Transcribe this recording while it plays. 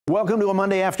Welcome to a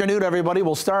Monday afternoon, everybody.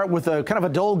 We'll start with a kind of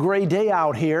a dull gray day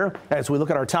out here as we look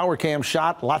at our tower cam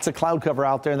shot. Lots of cloud cover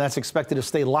out there, and that's expected to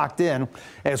stay locked in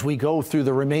as we go through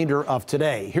the remainder of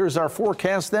today. Here's our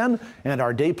forecast then and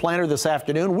our day planner this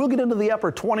afternoon. We'll get into the upper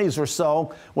 20s or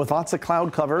so with lots of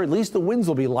cloud cover. At least the winds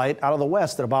will be light out of the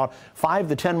west at about 5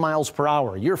 to 10 miles per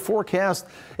hour. Your forecast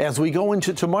as we go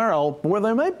into tomorrow, where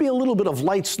there might be a little bit of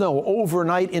light snow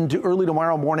overnight into early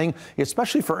tomorrow morning,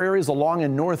 especially for areas along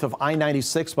and north of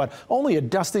I-96. But only a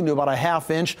dusting to about a ½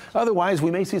 inch. Otherwise,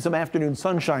 we may see some afternoon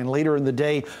sunshine later in the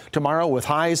day tomorrow with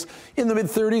highs in the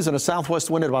mid-30s and a southwest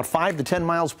wind at about 5 to 10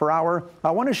 miles per hour. I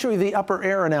want to show you the upper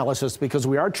air analysis because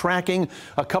we are tracking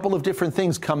a couple of different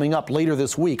things coming up later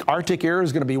this week. Arctic air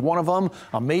is going to be one of them,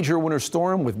 a major winter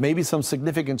storm with maybe some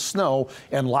significant snow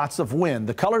and lots of wind.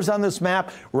 The colors on this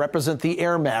map represent the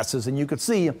air masses, and you can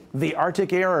see the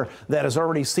Arctic air that has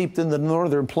already seeped in the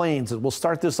northern plains. We'll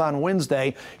start this on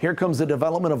Wednesday. Here comes the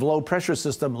development of low pressure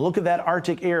system. Look at that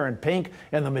Arctic air in pink,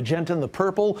 and the magenta and the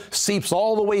purple seeps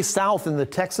all the way south in the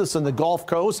Texas and the Gulf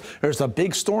Coast. There's a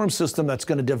big storm system that's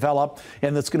going to develop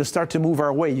and that's going to start to move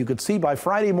our way. You could see by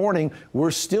Friday morning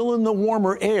we're still in the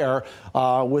warmer air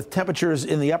with temperatures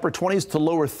in the upper 20s to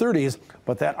lower 30s,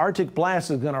 but that Arctic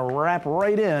blast is going to wrap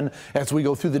right in as we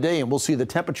go through the day, and we'll see the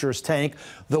temperatures tank.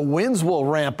 The winds will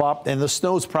ramp up, and the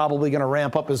snow's probably going to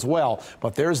ramp up as well.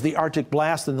 But there's the Arctic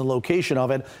blast and the location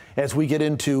of it as we get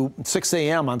into 6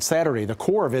 a.m. on Saturday. The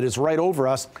core of it is right over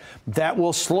us. That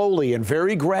will slowly and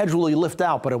very gradually lift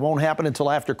out, but it won't happen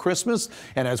until after Christmas.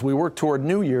 And as we work toward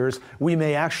New Year's, we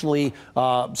may actually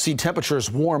see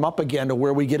temperatures warm up again to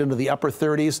where we get into the upper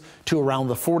 30s to around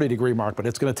the 40-degree mark, but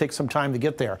it's going to take some time to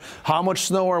get there. How much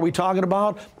snow are we talking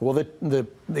about? Well, the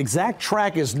exact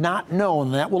track is not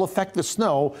known. That will affect the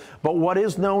snow, but what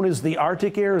is known is the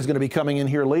Arctic air is going to be coming in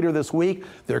here later this week.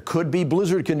 There could be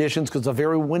blizzard conditions because of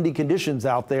very windy conditions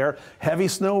out there. Heavy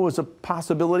snow is a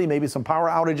possibility, maybe some power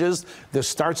outages. This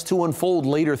starts to unfold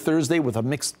later Thursday with a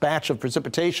mixed batch of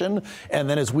precipitation, and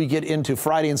then as we get into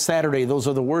Friday and Saturday, those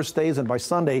are the worst days, and by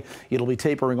Sunday it'll be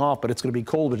tapering off, but it's going to be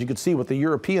cold. But you can see what the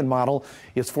European model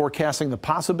is forecasting the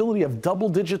possibility of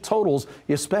double-digit totals,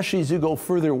 especially as you go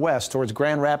further west towards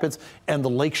Grand Rapids and the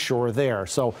lakeshore there.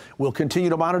 So we'll continue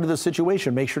to monitor the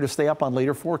situation. Make sure to stay up on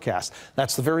later forecasts.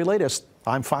 That's the very latest.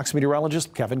 I'm Fox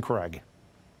meteorologist Kevin Craig.